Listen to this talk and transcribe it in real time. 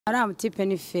Ara tipe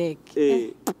ni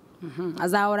fake.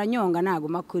 Azahora nyonga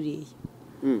naguma kuriye.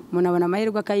 Umuntu abona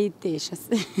amahirwe akayitesha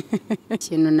se.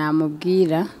 Ikintu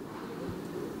namubwira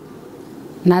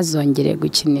ntazongere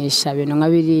gukinisha ibintu nka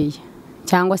biriya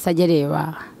cyangwa se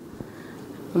agereba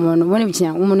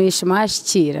umuntu yishima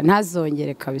hashikira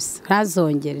ntazongere kabisa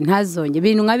ntazongere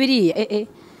ibintu nka biriya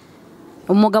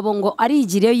umugabo ngo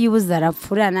arigireyo yibuza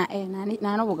arapfurana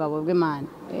nta n'ubugabo bwe mana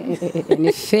ni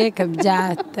fake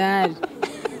byatari.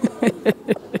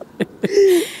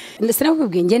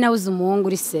 Sinakubwiye nge nabuze umuhungu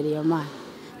uri seriyo mana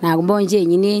ntabwo mbonye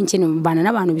nyine nkene mbana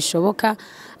n'abantu bishoboka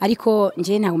ariko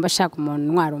nje ntabwo mbashaka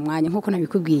umuntu ntwara umwanya nkuko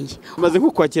nabikubwiye. Maze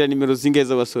nko kwakira nimero zingahe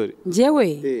z'abasore? Njewe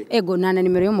ego nana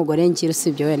nimero y'umugore ngira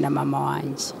usibye wenda mama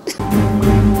wanje.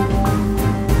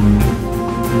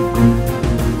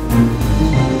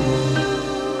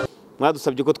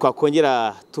 Mwadusabye ko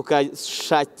twakongera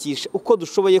tukashakisha uko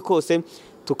dushoboye kose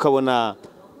tukabona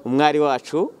umwari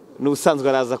wacu n'ubusanzwe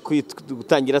araza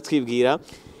gutangira twibwira.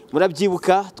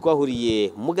 Murabyibuka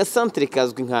twahuriye mu gasantere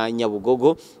kazwi nka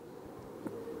Nyabugogo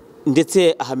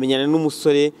ndetse ahamenyana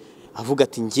n'umusore avuga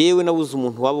ati ngewe nabuze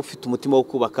umuntu waba ufite umutima wo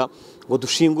kubaka ngo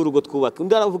dushinge urugo twubaka.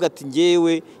 Undi aravuga ati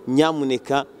ngewe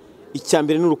nyamuneka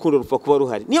icyambere n'urukundo rupfa kuba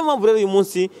ruhari. Niyo mpamvu rero uyu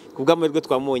munsi kubw'amahirwe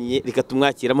twamonye reka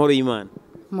tumwakira. Amahoro y'Imana.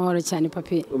 Amahoro cyane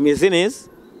papi. Umeze neza?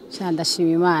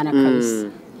 Ndashima Imana kabisa.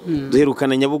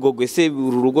 Duherukana Nyabugogo, ese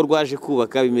uru rugo rwaje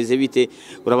kubaka bimeze bite?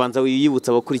 Urabanza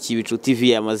wiyibutsa abakurikiye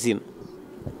Ibicutv amazina.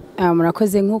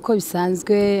 Murakoze nkuko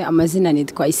bisanzwe amazina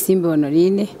nitwa Isimbi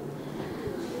Honorine.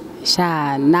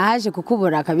 Naje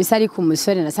kukubura kabisa ariko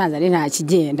umusore nasanze ari nta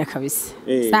kigenda kabisa.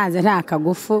 Sanze nta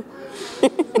kagufu.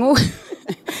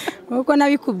 Nkuko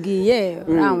nabikubwiye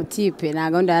uriya mutipe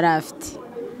nta gahunda yari afite.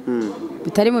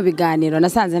 Bitari mu biganiro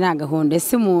nasanze nta gahunda.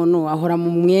 Ese umuntu ahora mu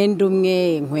mwenda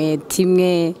umwe inkweto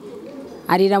imwe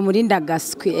arira muri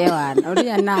ndagaswe ewana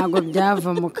uriya ntago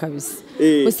byava mu kabisa.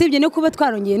 Usibye no kuba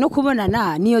twarongeye no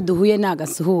kubonana niyo duhuye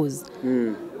nagasuhuza.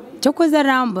 Cyo koza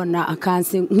arambona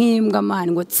akanse nk'imbwa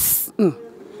mani ngo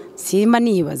simba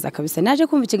nibaza kabisa. Naje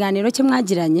kumva ikiganiro cye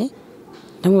mwagiranye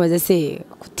ndamubaza se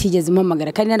kutigeze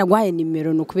umpamagara kandi naragwaye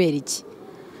nimero no kubera iki.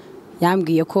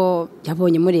 Yambwiye ko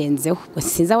yabonye murenzeho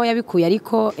sinzi aho yabikuye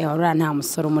ariko uriya nta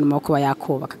musoro umurimo wo kuba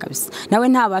yakubaka kabisa. Nawe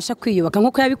ntabasha kwiyubaka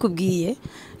nkuko yabikubwiye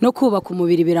no kubaka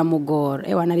umubiri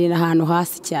biramugora. Nari ahantu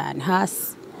hasi cyane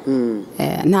hasi.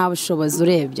 Nta bushobozi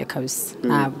urebye kabisa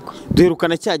ntabwo.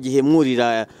 Duherukana cya gihe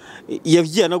mwurira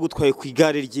yagiye no gutwaye ku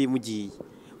igare rye mugiye.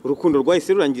 Urukundo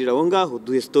rwahise rurangirira aho ngaho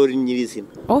duhe story nyirizina.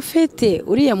 Ofete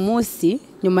uriya munsi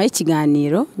nyuma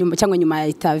y'ikiganiro cyangwa nyuma ya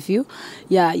interview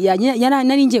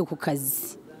nari ngiye ku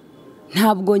kazi.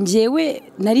 Ntabwo ngewe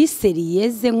nari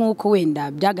seriyeze nkuko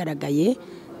wenda byagaragaye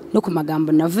no ku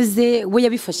magambo navuze we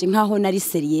yabifashe nkaho nari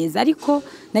seriyeze ariko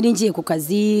nari ngiye ku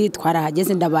kazi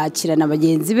twarahageze ndabakira na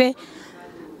bagenzi be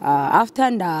after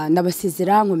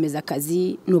ndabasezera nkomeza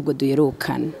akazi nubwo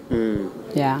duherukana.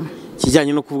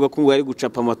 Kijyanye no kuvuga ko ngo ari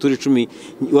gucapa amaturi 10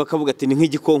 wakavuga ati ni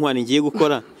nk'igikonkwane ngiye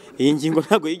gukora iyi ngingo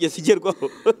ntago yigeze igerwaho.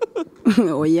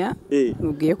 Oya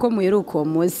mubwiye ko muheruka uwo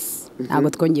munsi ntago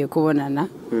twongeye kubonana.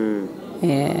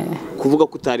 Kuvuga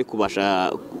ko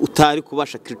utari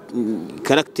kubasha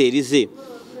karakterize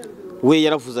we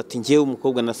yaravuze ati ngewe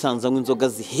umukobwa nasanze nk'inzoga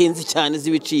zihenze cyane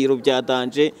z'ibiciro bya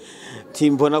danje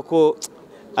timbona ko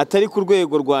atari ku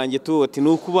rwego rwanjye tu ati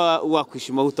nukuba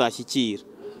wakwishima utashyikira.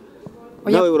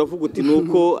 Nawe uravuga uti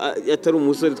nuko atari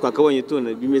umusore twakabonye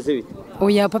tuna bimeze bite?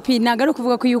 Oya papi ntago ari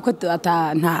kuvuga ko yuko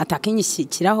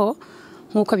atakinyishyikiraho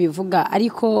nkuko bivuga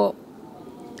ariko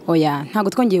oya ntago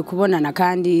twongeye kubonana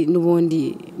kandi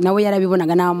nubundi nawe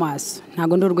yarabibonaga n'amaso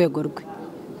ntago ndo urwego rwe.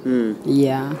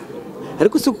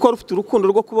 Ariko se kuko ufite urukundo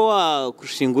rwo kuba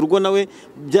wakushinga urwo nawe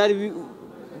byari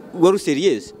wari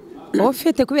seriyeze?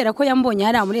 Ofete kubera ko yambonye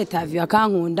hari muri interview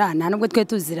akankunda nta nubwo twe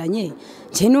tuziranye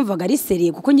cye numvaga ari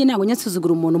seriye kuko nge ntago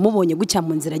nyasuzugura umuntu mubonye gucya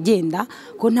mu nzira agenda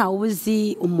ko nta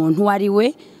ubuzi umuntu wari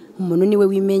we umuntu niwe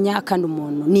wimenya kandi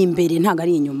umuntu ni imbere ntago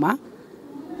ari inyuma.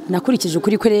 Nakurikije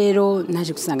ukuri ko rero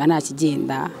naje gusanga nta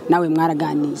kigenda nawe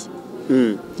mwaraganiye.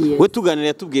 We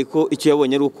tuganira yatubwiye ko icyo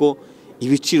yabonye ari uko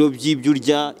ibiciro by'ibyo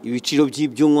urya ibiciro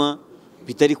by'ibyunywa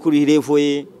bitari kuri level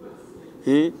ye.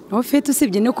 Ofete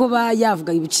usibye no kuba yavuga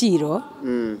ibiciro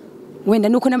wenda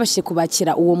nuko nabashije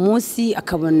kubakira uwo munsi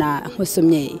akabona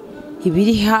nkosomye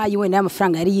ibiri hayi wenda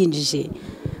y'amafaranga yari yinjije.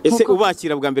 Ese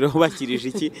ubakira bwa mbere ubakirije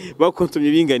iki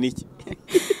bakontumye bingana iki?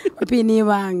 Papi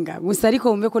nibanga gusa ariko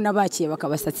wumve ko nabakiye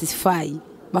bakabasatisfy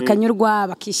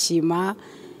bakanyurwa bakishima.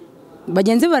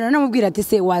 Bagenzi baranamubwira ati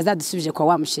se wazadusubije kwa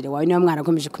wamushire wawe niba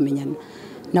mwarakomeje kumenyana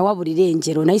na waburi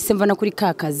irengero nahise mva na kuri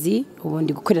kakazi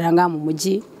ubundi gukorera ngaha mu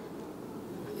mujyi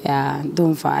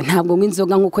ndumva ntabwo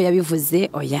nk'inzoga nk'uko yabivuze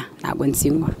oya ntabwo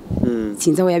nzinywa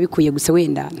sinzi aho yabikuye gusa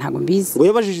wenda ntabwo mbizi ngo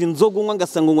yabajije inzoga unywa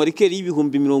ngasanga unywa rikeri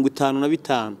y'ibihumbi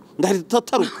 55 ngahita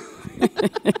tataruka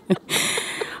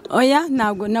oya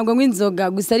ntabwo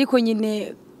nk'inzoga gusa ariko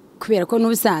nyine kubera ko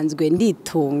n'ubusanzwe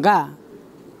nditunga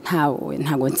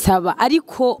ntabwo nsaba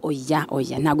ariko oya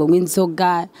ntabwo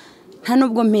nk'inzoga nta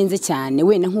nubwo mpenze cyane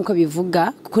wenda nk'uko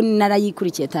bivuga kuko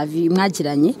narayikurikiye tavi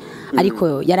mwagiranye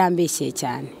ariko yarambeshyeye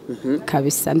cyane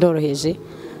kabisa ndoroheje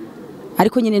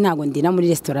ariko nyine ntabwo ndina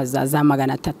muri resitora za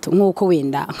 300 nk'uko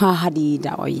wenda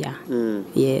nk'aharira oya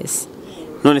yes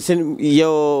none se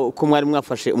iyo ko mwari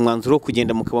mwafashe umwanzuro wo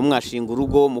kugenda mukaba mwashinga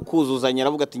urugo mukuzuzanya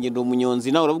aravuga ati ngende umunyonzi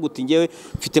nawe uravuga uti ngewe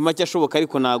mfite make ashoboka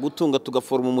ariko nagutunga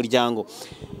tugaforma umuryango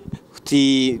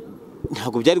uti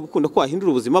ntabwo byari gukunda ko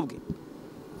wahindura ubuzima bwe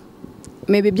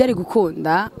maybe byari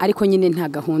gukunda ariko nyine nta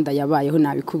gahunda yabayeho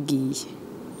nabikubwiye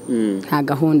nta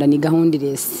gahunda ni gahunda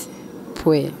irese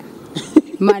pwe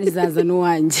mari zaza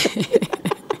n'uwanjye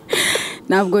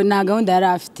ntabwo nta gahunda yari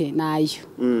afite nayo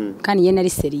kandi ye nari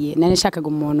seriye nari nshakaga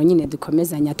umuntu nyine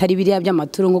dukomezanya atari biriya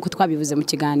by'amaturu nk'uko twabivuze mu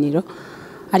kiganiro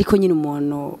ariko nyine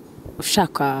umuntu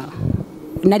ushaka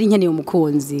nari nkeneye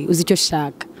umukunzi uzi icyo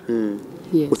shaka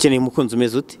ukeneye umukunzi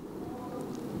umeze ute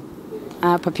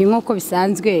papi nk'uko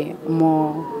bisanzwe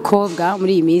umukobwa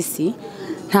muri iyi minsi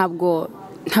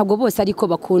ntabwo bose ariko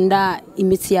bakunda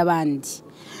imitsi y'abandi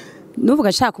n'uvuga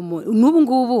ashaka n'ubu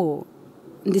ngubu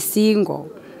ndi single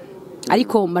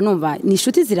ariko mba numva ni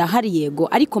inshuti zirahari yego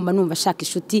ariko mba numva ashaka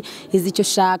inshuti izi icyo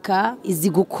shaka izi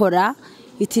gukora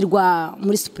itirwa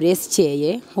muri supuresi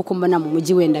ikeye nk'uko mbona mu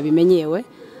mujyi wenda bimenyewe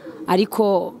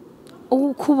ariko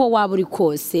kuba waba uri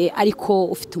kose ariko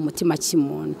ufite umutima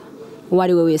cy'umuntu uwo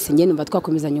ari we wese njye numva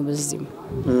twakomezanya ubuzima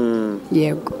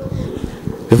yego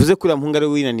bivuze kuri ampunga ari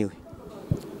winaniwe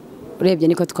urebye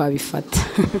niko twabifata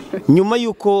nyuma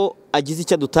yuko agize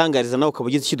icyo adutangariza nawe ukaba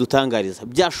ugize icyo udutangariza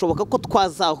byashoboka ko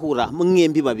twazahura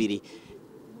mwembi babiri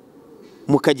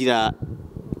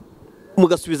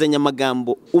mugasubizanya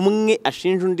amagambo umwe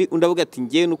ashinja undi avuga ati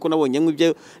ngewe nuko nabonye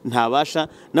nk'ibyo ntabasha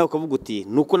nawe ukavuga uti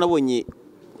nuko nabonye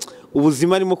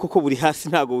ubuzima arimo koko buri hasi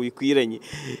ntabwo wikwiranye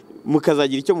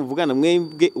mukazagira icyo muvugana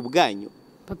mwebwe ubwanyu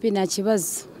papi nta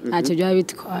kibazo ntacyo byaba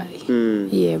bitwaye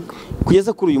yego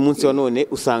kugeza kuri uyu munsi wa none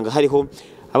usanga hariho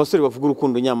abasore bavuga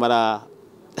urukundo nyamara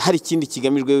hari ikindi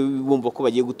kigamijwe bumva ko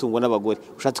bagiye gutungwa n'abagore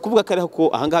ushatse kuvuga ko ariho ko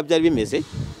ahangaha byari bimeze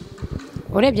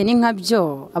urebye ni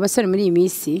nkabyo abasore muri iyi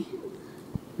minsi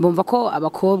bumva ko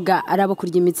abakobwa ari abo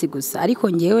kurya imitsi gusa ariko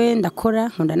ngewe ndakora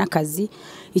nkunda n'akazi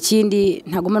ikindi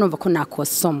ntagomba numva ko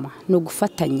nakosoma no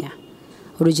gufatanya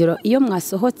urugero iyo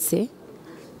mwasohotse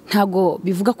ntago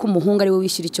bivuga ko umuhungu ari we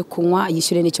wishyura icyo kunywa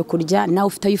yishyure n'icyo kurya nawe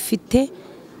ufite ayo ufite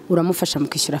uramufasha mu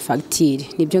kwishyura fagitire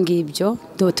nibyo ngibyo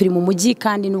turi mu mujyi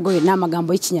kandi nubwo ni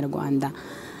amagambo y'ikinyarwanda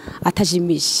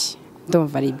atajimije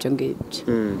ndumva ari ibyo ngibyo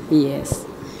yes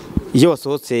iyo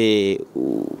wasohotse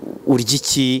urya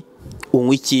iki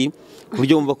unywa iki ku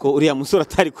buryo wumva ko uriya musore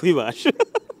atari kubibasha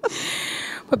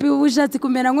papi ubu ushatse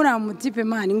kumera nk'uriya mutipe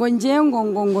mani ngo ngewe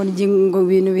ngo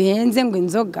ibintu bihenze ngo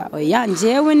inzoga oya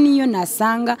ngewe niyo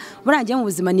nasanga burangiye mu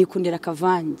buzima nikundira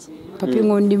akavange papi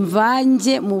nkunda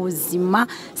imvange mu buzima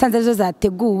sanze arizo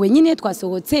zateguwe nyine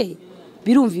twasohotse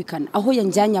birumvikana aho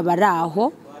yanjyanye abari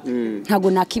aho ntago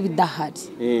nakibidahari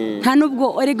nta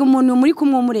nubwo erega umuntu muri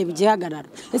kumwe umureba igihagarara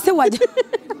ese wajya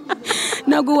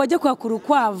ntabwo wajya kwaka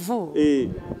urukwavu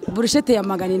burushete ya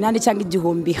 800 cyangwa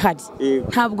 1000 ihari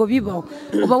ntabwo bibaho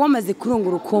uba wamaze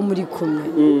kurungura uko muri kumwe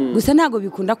gusa ntabwo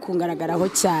bikunda kungaragaraho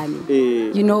cyane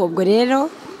ubwo rero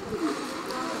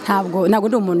ntabwo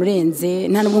ndi umuntu urenze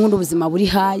nta nubwo nkunda ubuzima buri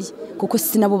hayi kuko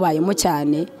sinabubayemo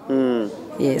cyane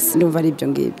yes ndumva ari ibyo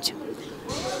ngibyo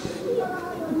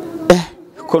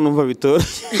ko numva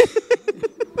bitoroshye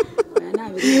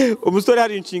umusore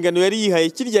hari inshingano yari yihaye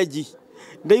kirya gihe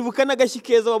ndayibuka n'agashyi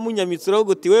keza wamunyamitse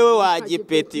uravuga uti wewe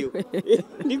wagipetiwe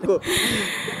niko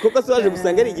kuko se waje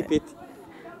gusanga ari igipeti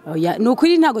ni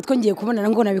ukuri ntabwo twongeye kubonana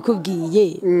ngo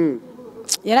nabikubwiye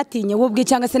yaratinye we ubwe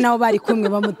cyangwa se nabo bari kumwe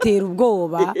bamutera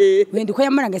ubwoba wenda uko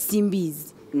yamaraga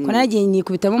simbizi ko naragiye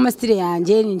nikubitamo amasitire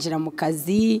yanjye ninjira mu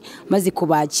kazi maze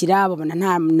kubakira babona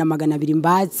nta na 200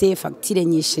 mbatse fagitire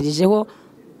nyishirijeho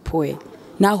poe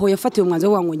naho yafatiwe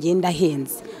umwanzuro wo ngo ngenda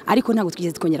henze ariko ntabwo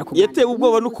twigeze twongera kuganira yatewe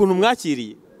ubwoba n'ukuntu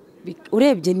mwakiriye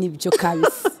urebye nibyo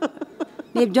kabisa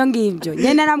nibyo ngibyo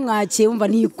nyene naramwakiye umva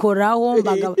ntikoraho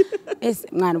mbaga ese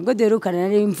mwana ubwo derukana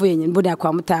nari mvuye nyine mbura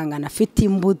kwa mutangana afite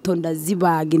imbuto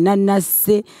ndazibaga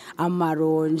inanase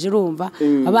amaronje urumva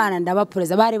abana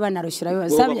ndabapureza bari banarushyira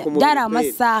basabye byari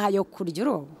amasaha yo kurya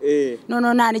urumva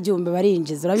none nta n'igihumbi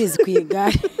barinjiza urabizi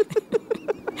kwiga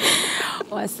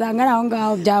wasanga ari aho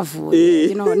ngaho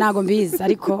byavuye ntabwo mbizi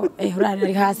ariko urari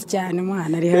ari hasi cyane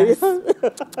mwana ari hasi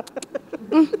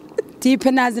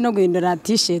tipe nazi no guhindura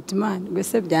t-shirt man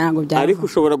gwese byango byavuye ariko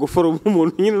ushobora guforoma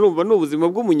umuntu nyine urumva n'ubuzima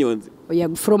bw'umunyonzi oya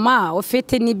guforoma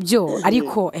ufite nibyo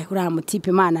ariko uriya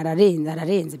mutipe man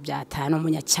ararenze byatana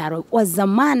umunyacyaro wa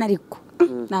zamana ariko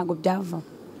ntabwo byava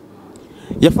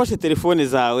yafashe telefone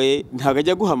zawe ntabwo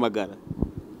ajya guhamagara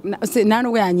nta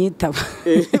nubwo yanyitaba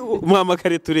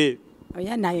umuhamagare turebe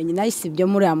oya nayo nyina Isibyo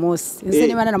muri amusi ese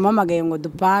niba naramuhamagaye ngo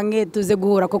dupange tuze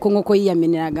guhura koko nkuko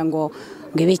yiyameneraga ngo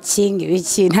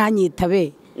ibiki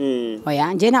ntanyitabe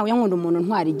oya nje ntawe nkunda umuntu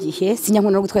ntwara igihe sinya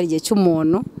nkunda no gutwara igihe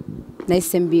cy'umuntu na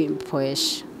Isimbi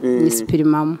poesha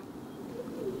nisipirimamo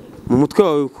mu mutwe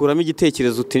wawe ukuramo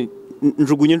igitekerezo uti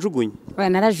njugunye oya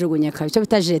narajugunye kabyo cyo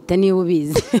bita jete niba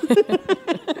ubizi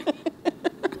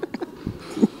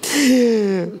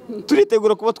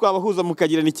turitegura kuba twabahuza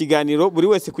mukagirana ikiganiro buri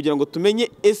wese kugira ngo tumenye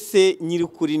ese nyiri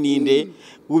kuri ninde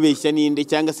ubeshya ninde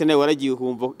cyangwa se nawe waragiye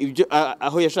humva ibyo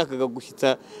aho yashakaga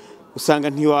gushyitsa usanga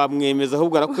ntiwamwemeza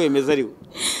ahubwo arakwemeza ari we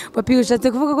papi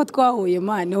ushatse kuvuga ko twahuye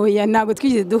mane oya ntabwo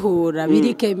twigeze duhura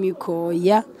biri kemiko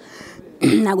ya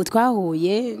ntabwo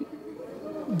twahuye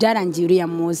byarangiye uriya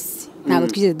munsi ntabwo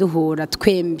twigeze duhura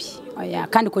twembi oya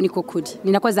kandi ko niko kuri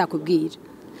ni nako zakubwira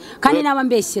kandi naba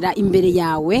mbeshyira imbere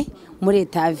yawe muri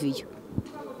etaviyo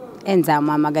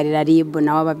nzamuhamagarira ribu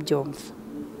nawe ababyumva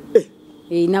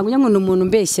ntabwo nkunda umuntu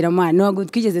mbeshyira mwana ntabwo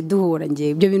twigeze duhura njye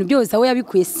ibyo bintu byose aho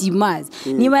yabikuye simazi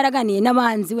niba yaraganiye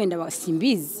n'abanzi wenda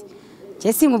simbizi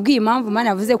cyangwa se nkubwiye impamvu mwana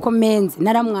yavuze ko menze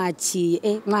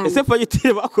naramwakiye mwana ese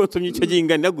fagitire bakotomye icyo gihe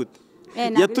ingana gute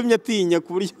yatumye atinya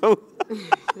ku buryo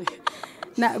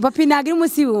papi ntabwo iri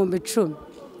munsi y'ibihumbi 10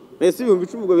 ese ibihumbi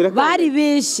 10 ubwo birakanye bari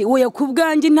benshi oya ku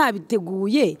bwanjye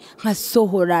ntabiteguye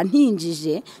nkasohora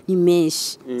ntinjije ni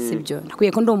menshi sibyo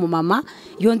nakwiye ko ndi umumama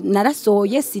iyo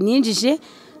narasohoye sininjije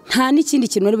nta n'ikindi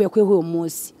kintu nari buye uwo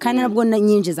munsi kandi nabwo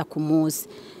nyinjiza ku munsi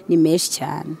ni menshi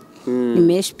cyane ni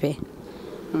menshi pe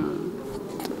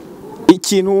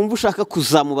ikintu wumva ushaka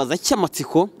kuzamubaza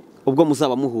cy'amatsiko ubwo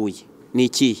muzaba muhuye ni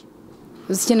ikihe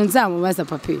ikintu nzamubaza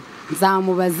papi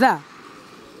nzamubaza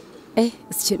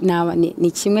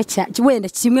ni kimwe wenda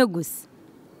kimwe gusa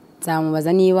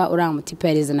nzamubaza niba uriya mutipe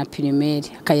yarize na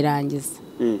pirimeri akayirangiza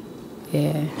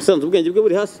usanze ubwenge bwe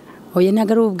buri hasi oya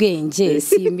ntabwo ari ubwenge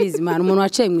simbizi imana umuntu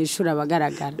waciye mu ishuri aba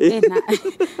agaragara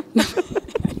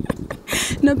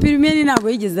na pirimeri ntabwo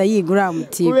yigeze yiga uriya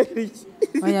mutipe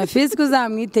oya fisike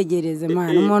uzamwitegereze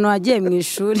imana umuntu wagiye mu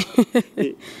ishuri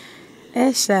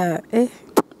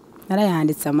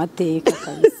narayanditse amateka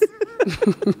kabisa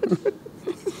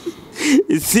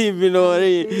Isimbi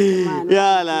nore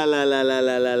ya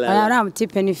la uriya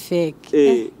mutipe ni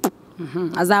fake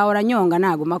azahora nyonga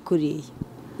naguma kuriye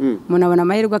umuntu abona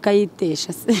amahirwe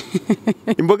akayitesha se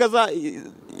imboga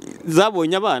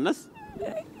zabonye abana se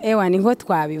ni nko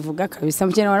twabivuga kabisa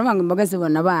mukene waramanga imboga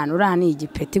zibona abana uriya ni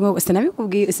igipeti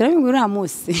sinabikubwiye uriya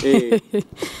munsi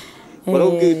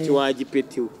warabwiye uti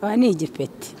wagipeti we ni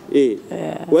igipeti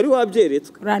wari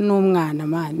wabyeretswe uriya ni umwana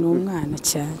mani ni umwana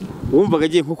cyane wumvaga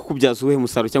agiye nko kukubyaza uwuhe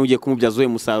musaruro cyangwa ugiye kumubyaza uwuhe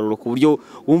musaruro ku buryo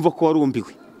wumva ko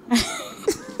warumbiwe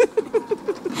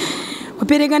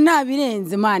uperega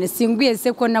ntabirenze mani singwiye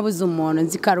se ko nabuze umuntu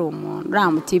nzi ko ari umuntu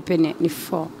uriya mutipe ni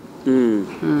fo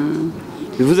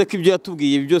bivuze ko ibyo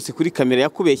yatubwiye byose kuri kamera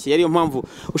yakubeshye ariyo mpamvu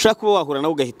ushaka kuba wahura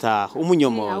nawe ugahita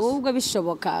umunyomoza ahubwo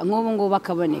bishoboka nk'ubu ngubu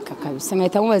akaboneka kabisa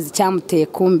nkahita mubaza icyamuteye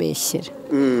kumbeshyera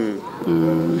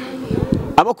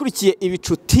abakurikiye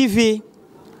Ibicutv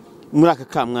muri aka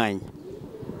kamwanya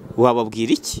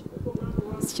wababwira iki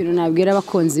ikintu nabwira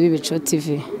abakunzi b'Ibicutv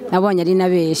nabonye ari na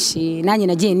benshi nanjye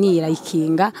nagiye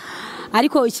nirayikinga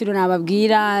ariko ikintu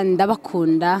nababwira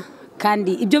ndabakunda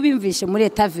kandi ibyo bimvishe muri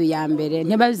etaviyo ya mbere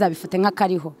ntibazabifate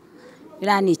nk'akariho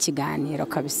biriya ni ikiganiro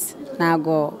kabisa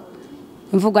ntabwo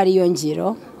imvugo ariyo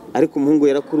ngiro ariko umuhungu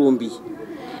yarakurumbiye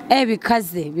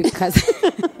bikaze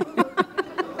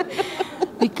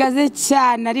bikaze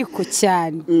cyane ariko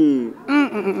cyane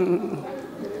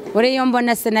uriya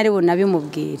mbona se nari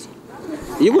bunabimubwire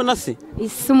iyo ubona se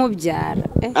isi umubyara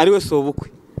ari we sobukwe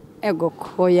ego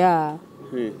koya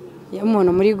iyo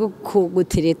umuntu muri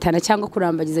guteretana cyangwa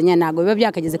kurambagizanya ntabwo biba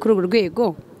byakageze kuri urwo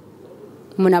rwego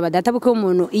umuntu aba adata kuko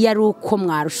umuntu iyo ari uko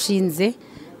mwarushinze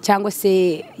cyangwa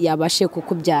se yabashe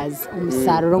kukubyaza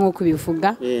umusaruro nk'uko ubivuga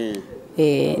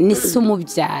ni se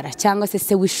umubyara cyangwa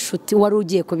se w'ishuti wari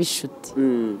ugiye kuba ishuti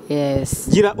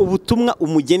gira ubutumwa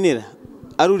umugenera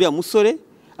ari uriya musore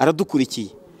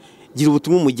aradukurikiye gira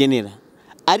ubutumwa umugenera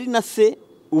ari na se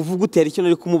uvuga utera icyo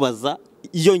nari kumubaza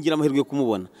yongera amahirwe yo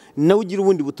kumubona nawe ugira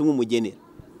ubundi butumwa umugenera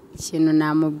ikintu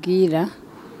namubwira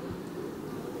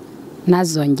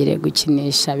ntazongere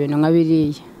gukinisha ibintu nka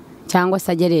biriya cyangwa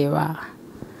se ajye areba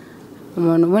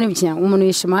umuntu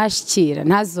yishima hashikira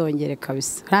ntazongere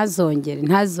kabisa ntazongere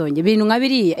ibintu nka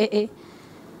biriya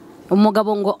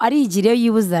umugabo ngo arigireyo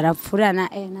yibuza arapfura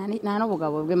nta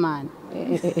n'ubugabo bw'Imana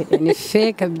ni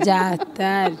fake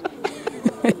byatari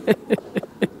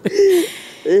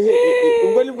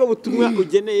ubwo nibwo butumwa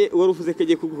ugeneye wari uvuze ko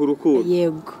agiye kuguha urukundo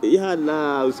yego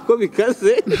yana usiko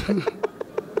bikaze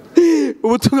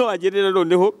ubutumwa wagenera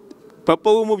noneho papa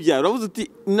w'umubyaro uravuze uti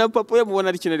na papa yamubona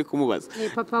ari ikintu ari kumubaza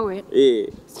papa we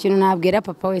ikintu nabwira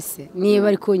papa wese niba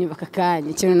ari kunyubaka kanya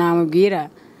ikintu namubwira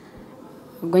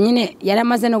ubwo nyine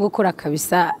yaramaze no gukora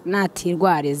kabisa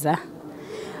natirwariza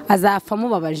azapfa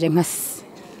mubabaje nka se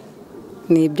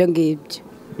nibyo ngibyo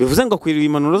bivuze ngo akwiriye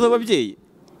impanuro z'ababyeyi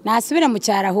nasubira mu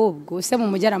cyaro ahubwo use mu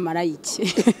mujyi aramara iki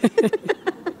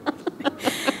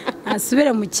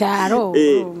nasubire mu cyaro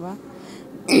urumva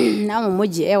na mu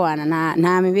mujyi ewana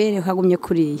nta mibereho agumye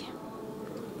kuriya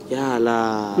yala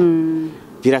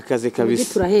birakaze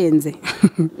kabisa turahenze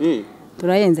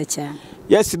turahenze cyane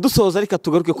yesi dusoza ariko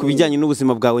tugaruke ku bijyanye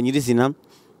n'ubuzima bwawe nyirizina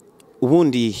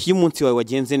ubundi iyo umunsi wawe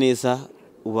wagenze neza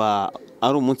uba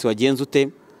ari umunsi wagenze ute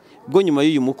bwo nyuma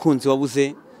y'uyu mukunzi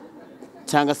wabuze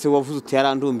cyangwa se wavuze uti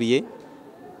yarandumbiye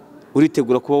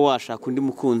uritegura kuba washaka undi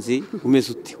mukunzi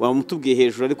umeze uti wamutubwiye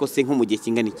hejuru ariko se nko mu gihe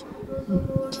kingana iki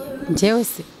njyewe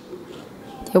se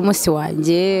umunsi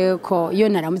wanjye ko iyo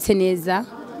naramutse neza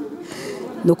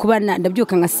ni ukuba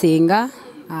ndabyuka ngasenga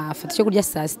afata icyo kurya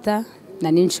saa sita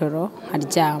na nijoro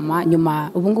nkaryama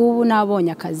nyuma ubu ngubu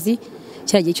nabonye akazi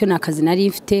kiriya gihe cyo ni akazi nari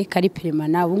mfite kari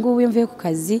peremana ubu ngubu iyo mvuye ku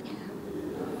kazi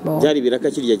byari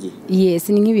ibiraka kirya gihe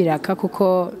yesi ni nk'ibiraka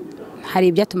kuko hari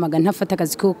ibyatumaga ntafata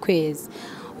akazi k'ukwezi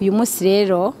uyu munsi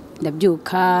rero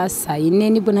ndabyuka saa 4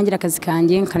 nibwo ntangira akazi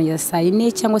kanjye nkanageza saa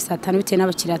 4 cyangwa saa 5 bitewe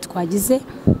n'abakiriya twagize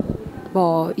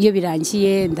iyo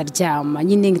birangiye ndaryama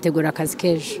nyine ngitegura akazi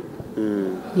k'ejo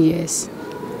yes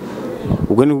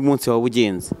ubwo ni umunsi wawe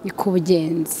ugenze niko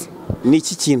ubugenzi ni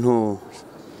iki kintu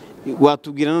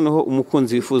watubwira noneho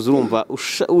umukunzi wifuza urumva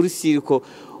uri siriko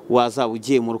wazaba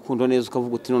ugiye mu rukundo neza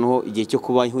ukavuga uti noneho igihe cyo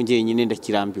kuba nkongeye nyine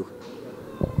ndakirambiwe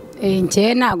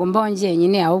njye ntabwo mbongeye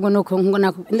nyine ahubwo nuko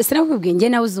sinakubwiye njye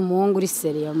nabuze umuhungu uri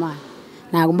seriyo man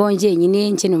ntabwo mbongeye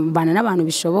nyine njye mbana n'abantu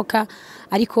bishoboka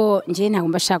ariko njye ntabwo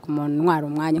mbashaka umuntu ntwara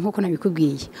umwanya nkuko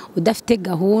nabikubwiye udafite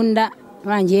gahunda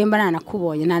bangiye mba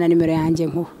nanakubonye nta na nimero yanjye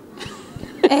nkuho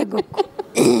ego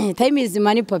time is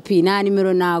money papi nta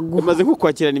nimero naguha umaze nko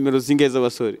kwakira nimero zingahe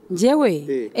z'abasore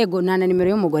njyewe ego nta na nimero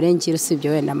y'umugore ngira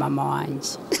usibye wenda mama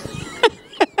wanjye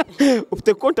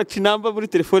ufite contact number muri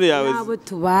telefone yawe nabo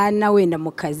tubana wenda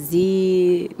mu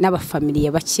kazi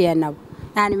n'abafamiliye bakeya nabo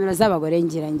nta nimero z'abagore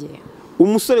ngira ngiye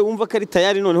umusore wumva ko ari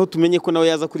tayari noneho tumenye ko nawe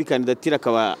yaza kuri kandidatire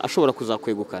akaba ashobora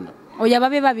kuzakwegukana oya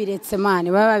babe babiretse mani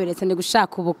babe babiretse ndi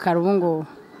gushaka ubukara ubu ngubu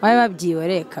babe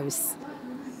babyiyoreye kabisa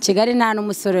Kigali nta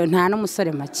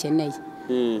n'umusore makeneye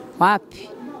wapi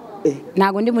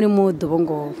ntago ndi muri mood ubu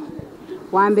ngubu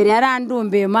wa mbere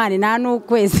yarandumbiye mani nta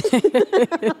n'ukwezi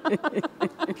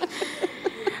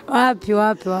wapi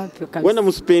kabisa wenda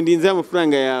muspendinze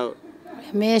amafaranga yawe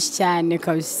menshi cyane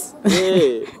kabisa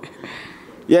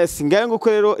yes ngaye nguko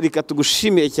rero reka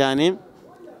tugushimiye cyane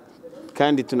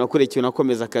kandi tunakurekiye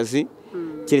unakomeza akazi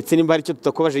keretse nimba ari cyo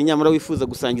tutakubaje nyamara wifuza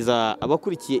gusangiza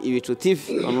abakurikiye Ibicutv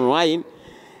online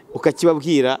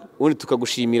ukakibabwira ubundi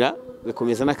tukagushimira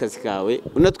ugakomeza n'akazi kawe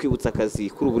unatwibutsa akazi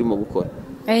kuri ubu urimo gukora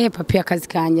papi akazi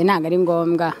kanjye ntabwo ari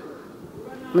ngombwa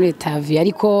muri tavi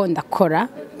ariko ndakora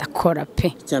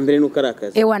pe cyambere nuko ari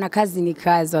akazi wana kazi ni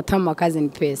kazi watama kazi ni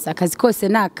pesa akazi kose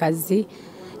ni akazi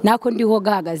nako ndiho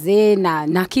gahagaze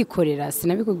nakikorera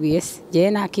sinabikubwiye se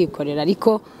ngiye nakikorera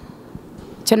ariko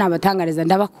cyo nabatangariza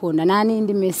ndabakunda nta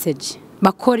n'indi message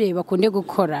bakore bakunde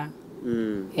gukora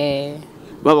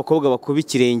babakobwa bakuba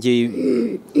ikirenge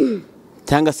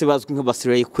cyangwa se bazwi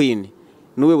nk'abasiray queen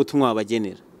nuwe butumwa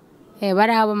wabagenera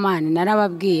bari abo mani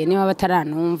narababwiye niba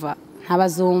bataranumva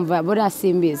ntabazumva buri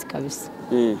asimbizi kabisa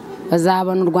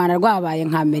bazabona u Rwanda rwabaye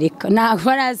nka Amerika ntabwo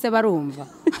barase barumva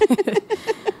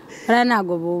bara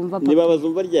ntabwo bumva niba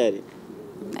bazumva ryari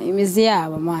imizi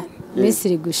yabo mani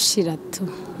misiri gushira tu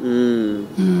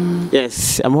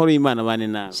yes amahoro y'Imana bane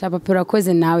nawe shapa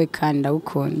purakoze nawe kandi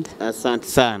ukunda asante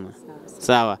sana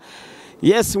sawa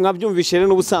yes mwabyumvishe rero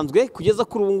n'ubusanzwe kugeza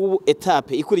kuri ubu ngubu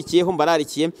etape ikurikiyeho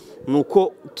mbararikiye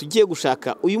nuko tugiye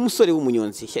gushaka uyu musore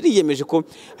w'umunyonzi yari yemeje ko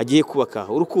agiye kubaka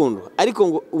urukundo ariko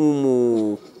ngo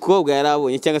umukobwa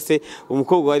yarabonye cyangwa se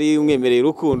umukobwa wari umwemereye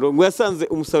urukundo ngo yasanze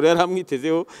umusore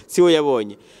yaramwitezeho siwe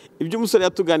yabonye ibyo umusore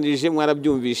yatuganirije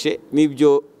mwarabyumvishe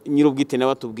nibyo nyirubwite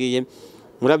nabatubwiye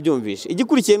murabyumvisha.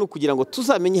 Igikurikiye ni ukugira ngo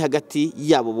tuzamenye hagati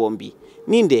yabo bombi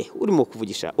ninde urimo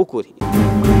kuvugisha ukuri.